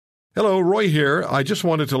Hello, Roy here. I just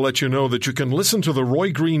wanted to let you know that you can listen to The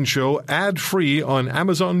Roy Green Show ad-free on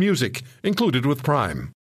Amazon Music, included with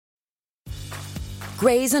Prime.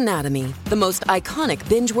 Grey's Anatomy, the most iconic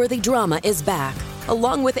binge-worthy drama, is back,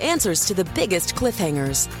 along with answers to the biggest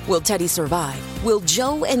cliffhangers. Will Teddy survive? Will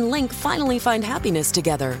Joe and Link finally find happiness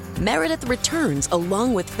together? Meredith returns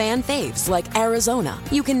along with fan faves like Arizona.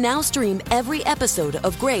 You can now stream every episode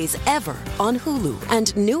of Grey's ever on Hulu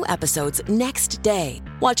and new episodes next day.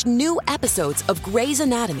 Watch new episodes of Grey's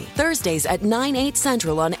Anatomy Thursdays at 9/8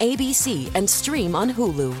 Central on ABC and stream on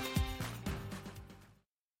Hulu.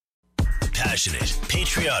 Passionate,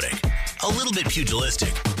 patriotic, a little bit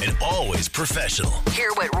pugilistic, and always professional.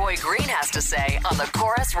 Hear what Roy Green has to say on the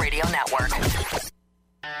Chorus Radio Network.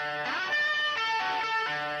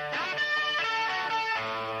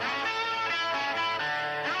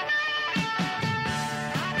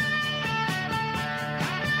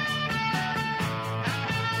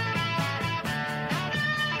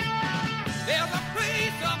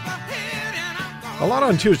 A lot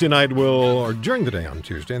on Tuesday night or during the day on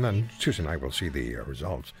Tuesday, and then Tuesday night we'll see the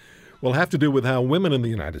results, will have to do with how women in the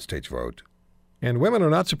United States vote. And women are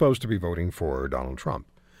not supposed to be voting for Donald Trump.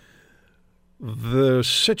 The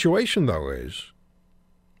situation, though, is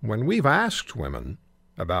when we've asked women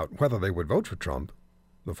about whether they would vote for Trump,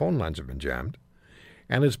 the phone lines have been jammed,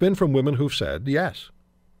 and it's been from women who've said yes.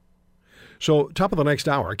 So, top of the next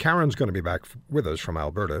hour, Karen's going to be back with us from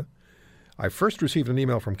Alberta. I first received an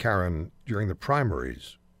email from Karen during the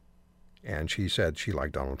primaries, and she said she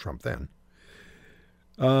liked Donald Trump then.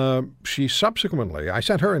 She subsequently, I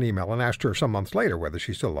sent her an email and asked her some months later whether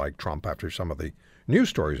she still liked Trump after some of the news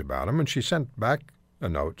stories about him, and she sent back a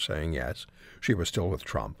note saying yes, she was still with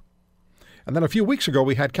Trump. And then a few weeks ago,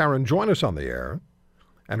 we had Karen join us on the air,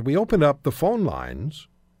 and we opened up the phone lines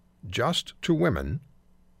just to women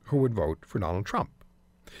who would vote for Donald Trump.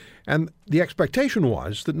 And the expectation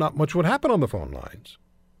was that not much would happen on the phone lines.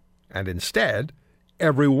 And instead,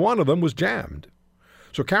 every one of them was jammed.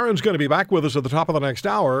 So Karen's going to be back with us at the top of the next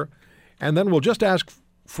hour, and then we'll just ask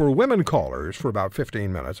for women callers for about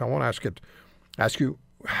 15 minutes. I won't ask you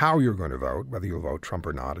how you're going to vote, whether you'll vote Trump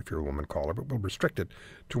or not if you're a woman caller, but we'll restrict it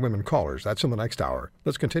to women callers. That's in the next hour.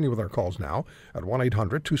 Let's continue with our calls now at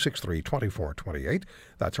 1-800-263-2428.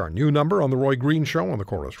 That's our new number on The Roy Green Show on the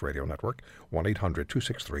Chorus Radio Network,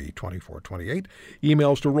 1-800-263-2428.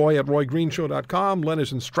 Emails to roy@roygreenshow.com. Len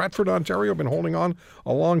is in Stratford, Ontario. Been holding on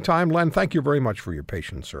a long time. Len, thank you very much for your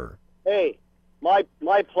patience, sir. Hey, my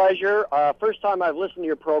pleasure. First time I've listened to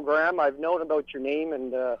your program. I've known about your name,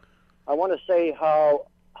 and I want to say how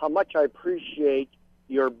much I appreciate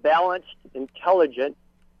your balanced, intelligent,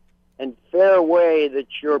 and fair way that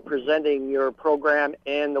you're presenting your program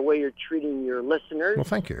and the way you're treating your listeners. Well,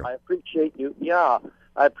 thank you. I appreciate you. Yeah,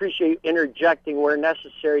 I appreciate you interjecting where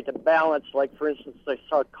necessary to balance. Like, for instance, I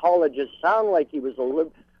saw a collegeist sound like he was a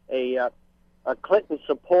Clinton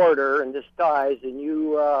supporter in disguise, and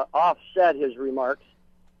you offset his remarks.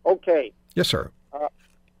 Okay. Yes, sir.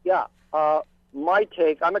 My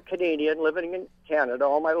take, I'm a Canadian living in Canada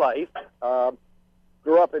all my life.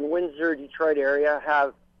 Grew up in Windsor, Detroit area,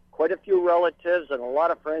 have quite a few relatives and a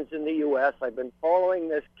lot of friends in the U.S. I've been following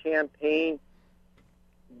this campaign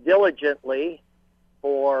diligently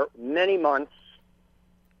for many months.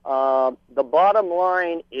 The bottom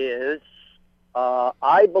line is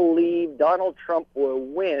I believe Donald Trump will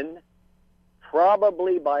win,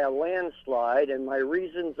 probably by a landslide, and my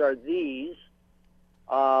reasons are these.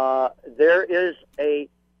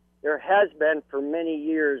 There has been for many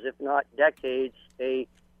years, if not decades, a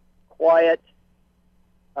quiet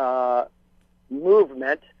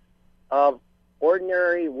movement of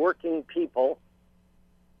ordinary working people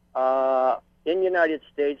in the United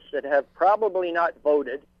States that have probably not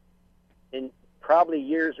voted in probably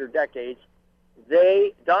years or decades.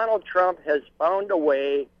 Donald Trump has found a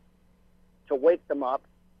way to wake them up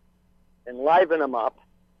and liven them up.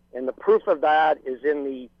 And the proof of that is in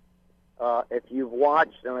the, if you've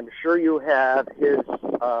watched, and I'm sure you have, his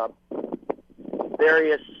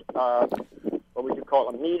various, what would you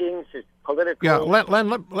call them, meetings, his political... Yeah, Len,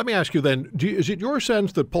 let me ask you then, is it your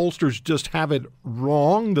sense that pollsters just have it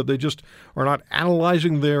wrong, that they just are not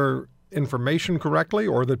analyzing their information correctly,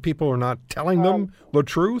 or that people are not telling them the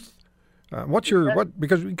truth?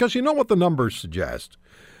 Because you know what the numbers suggest.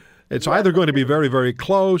 It's either going to be very, very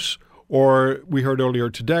close, or we heard earlier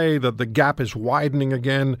today that the gap is widening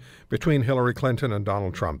again between Hillary Clinton and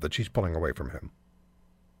Donald Trump, that she's pulling away from him.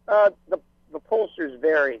 The pollsters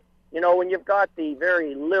vary. You know, when you've got the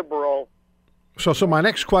very liberal... So my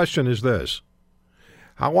next question is this.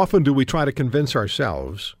 How often do we try to convince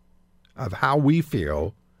ourselves of how we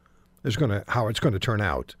feel how it's going to turn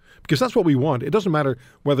out, because that's what we want. It doesn't matter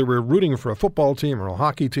whether we're rooting for a football team or a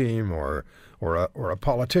hockey team or a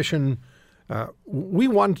politician. We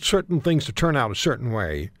want certain things to turn out a certain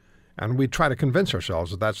way, and we try to convince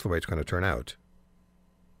ourselves that that's the way it's going to turn out.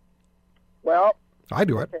 Well, I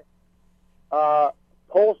do it.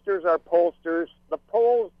 Pollsters are pollsters. The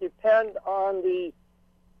polls depend on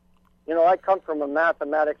I come from a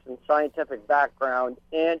mathematics and scientific background,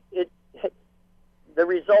 and the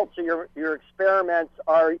results of your experiments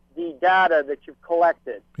are the data that you've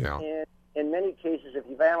collected. Yeah. And in many cases, if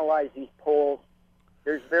you've analyzed these polls,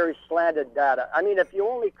 there's very slanted data. I mean, if you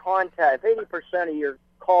only contact, if 80% of your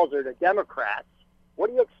calls are to Democrats, what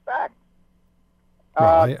do you expect?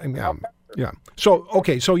 Well, yeah. So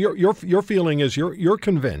okay. So your feeling is you're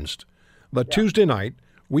convinced that Tuesday night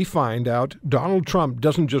we find out Donald Trump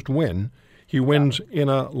doesn't just win; he wins in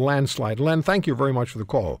a landslide. Len, thank you very much for the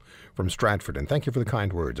call from Stratford, and thank you for the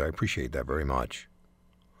kind words. I appreciate that very much.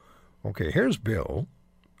 Okay, here's Bill,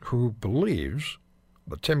 who believes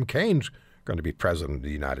that Tim Kaine's going to be president of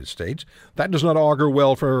the United States. That does not augur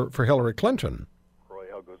well for Hillary Clinton. Roy,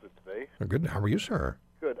 how goes it today? Good. How are you, sir?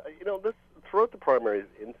 Good. Throughout the primaries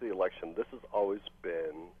into the election, this has always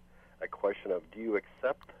been a question of, do you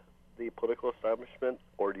accept the political establishment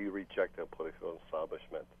or do you reject the political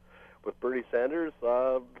establishment? With Bernie Sanders,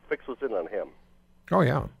 the fix was in on him. Oh,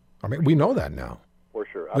 yeah. I mean, we know that now. For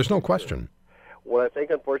sure. There's no question. What I think,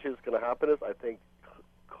 unfortunately, is going to happen is I think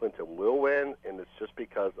Clinton will win, and it's just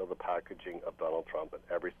because of the packaging of Donald Trump and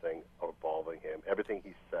everything involving him, everything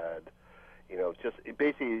he said, just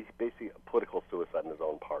basically political suicide in his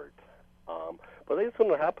own part. But I think what's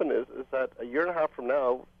going to happen is that a year and a half from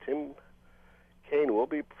now, Tim Kaine will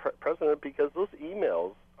be president because those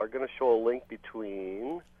emails are going to show a link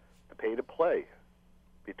between the pay-to-play,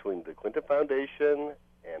 between the Clinton Foundation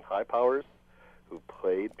and high powers who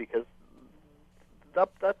played, because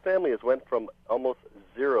that family has went from almost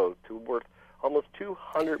zero to worth almost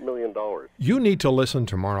 $200 million. You need to listen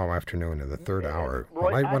tomorrow afternoon in the third hour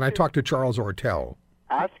Roy, when I talk to Charles Ortel.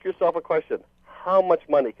 Ask yourself a question. How much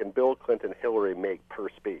money can Bill Clinton, Hillary make per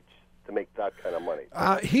speech to make that kind of money?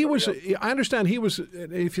 I understand he was,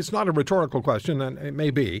 if it's not a rhetorical question, and it may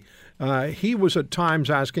be, he was at times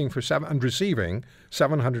asking for and receiving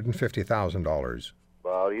 $750,000.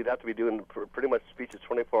 Well, he'd have to be doing pretty much speeches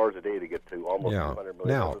 24 hours a day to get to almost $200 million.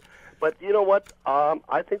 Now, but you know what?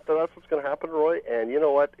 I think that's what's going to happen, Roy. And you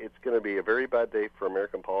know what? It's going to be a very bad day for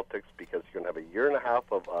American politics because you're going to have a year and a half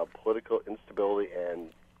of political instability and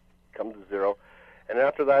come to zero. And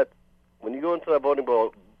after that, when you go into that voting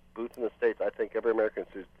booth in the States, I think every American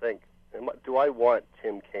should think, do I want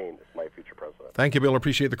Tim Kaine as my future president? Thank you, Bill.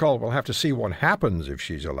 Appreciate the call. We'll have to see what happens if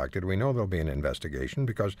she's elected. We know there'll be an investigation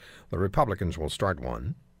because the Republicans will start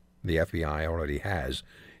one. The FBI already has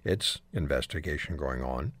its investigation going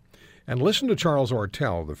on. And listen to Charles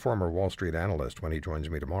Ortel, the former Wall Street analyst, when he joins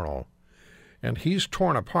me tomorrow. And he's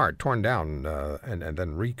torn down, and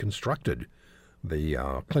then reconstructed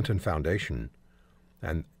the Clinton Foundation.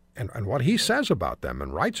 And what he says about them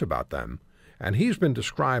and writes about them, and he's been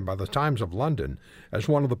described by the Times of London as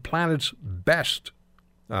one of the planet's best,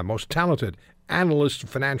 most talented analysts of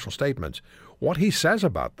financial statements. What he says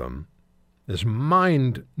about them is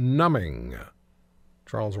mind-numbing.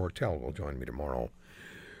 Charles Ortel will join me tomorrow.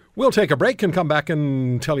 We'll take a break and come back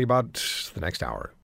and tell you about the next hour.